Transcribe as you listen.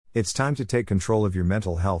It's time to take control of your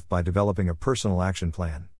mental health by developing a personal action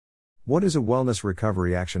plan. What is a Wellness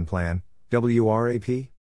Recovery Action Plan, WRAP?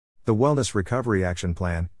 The Wellness Recovery Action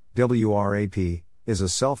Plan, WRAP, is a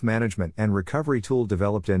self-management and recovery tool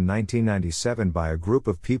developed in 1997 by a group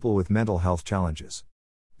of people with mental health challenges.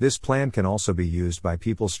 This plan can also be used by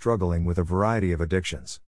people struggling with a variety of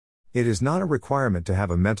addictions. It is not a requirement to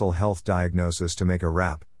have a mental health diagnosis to make a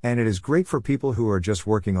WRAP, and it is great for people who are just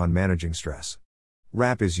working on managing stress.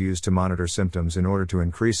 WRAP is used to monitor symptoms in order to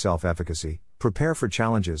increase self-efficacy, prepare for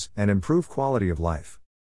challenges, and improve quality of life.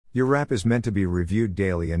 Your WRAP is meant to be reviewed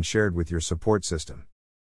daily and shared with your support system.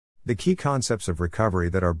 The key concepts of recovery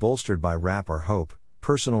that are bolstered by WRAP are hope,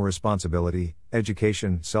 personal responsibility,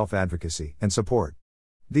 education, self-advocacy, and support.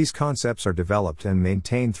 These concepts are developed and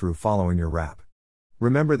maintained through following your WRAP.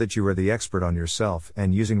 Remember that you are the expert on yourself,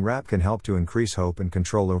 and using WRAP can help to increase hope and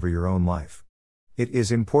control over your own life. It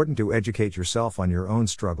is important to educate yourself on your own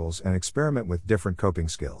struggles and experiment with different coping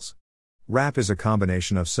skills. WRAP is a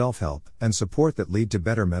combination of self-help and support that lead to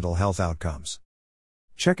better mental health outcomes.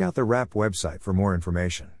 Check out the WRAP website for more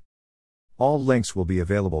information. All links will be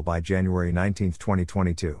available by January 19,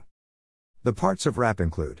 2022. The parts of WRAP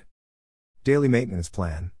include Daily Maintenance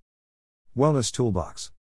Plan, Wellness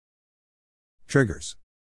Toolbox, Triggers,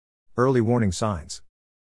 Early Warning Signs,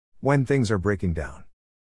 When Things Are Breaking Down,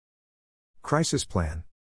 Crisis Plan,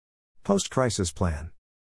 Post-Crisis Plan.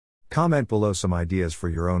 Comment below some ideas for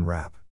your own WRAP.